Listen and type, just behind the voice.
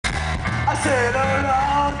sit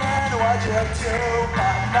around and watch you do,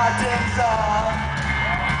 but nothing's on.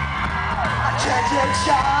 I'm changing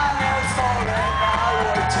channels for an hour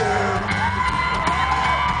or two.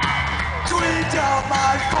 Tweet on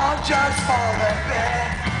my phone just for a bit.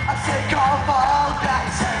 I'm sick of all that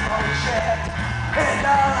same old shit. In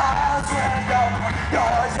the house window,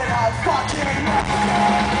 yours and I fucking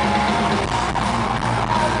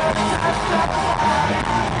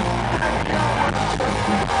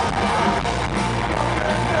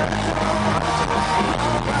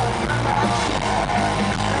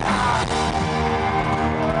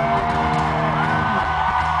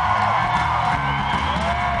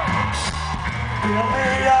fill me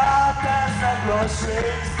up and some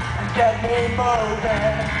groceries and get me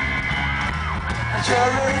moving. And sure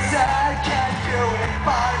as I can't do it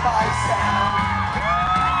by myself.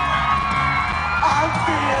 I'm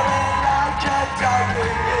feeling like a doggy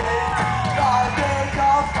eat, driving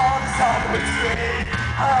off on summer street.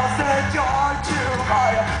 How's the door to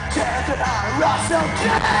my tent and I rustle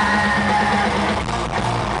down.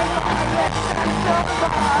 If I listen to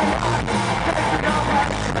my heart, take me away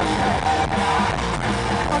to heaven.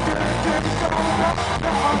 I'm gonna do so much,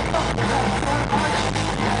 that's so much.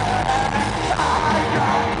 I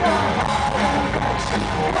got no motivation,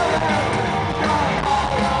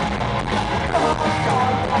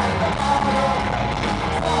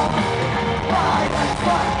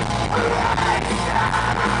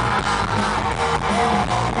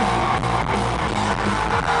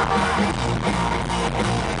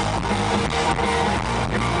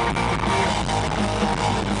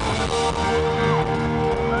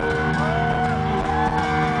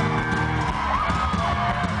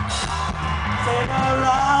 sitting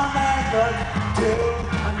around and nothing to do,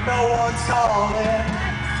 and no one's calling.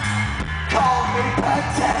 Call me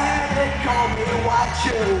pathetic, call me what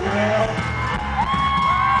you will.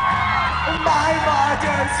 My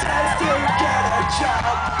mother says to get a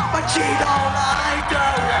job, but she don't like the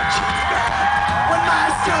work she's got. When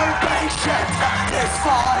masturbation is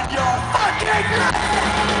for your fucking life.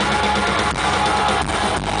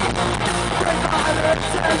 Grandmother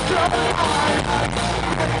says goodbye.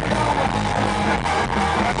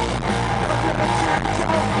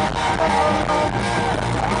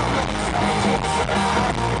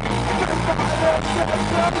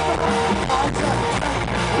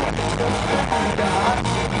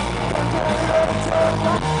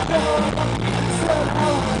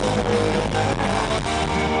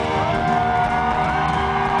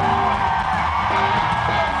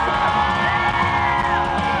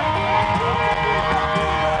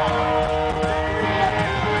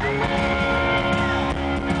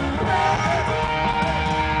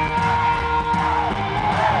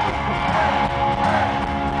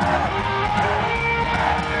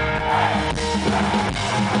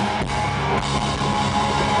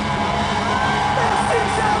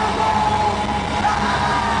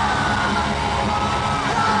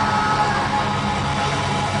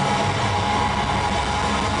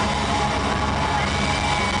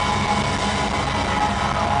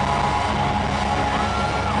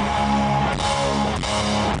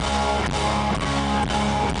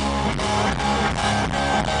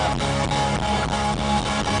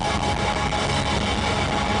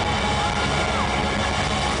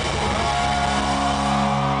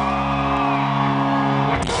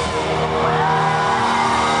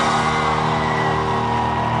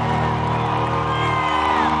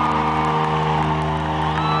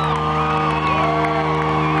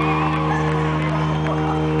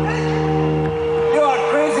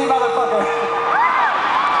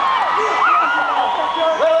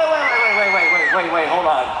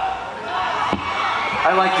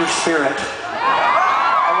 I like your spirit.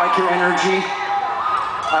 I like your energy.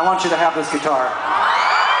 I want you to have this guitar.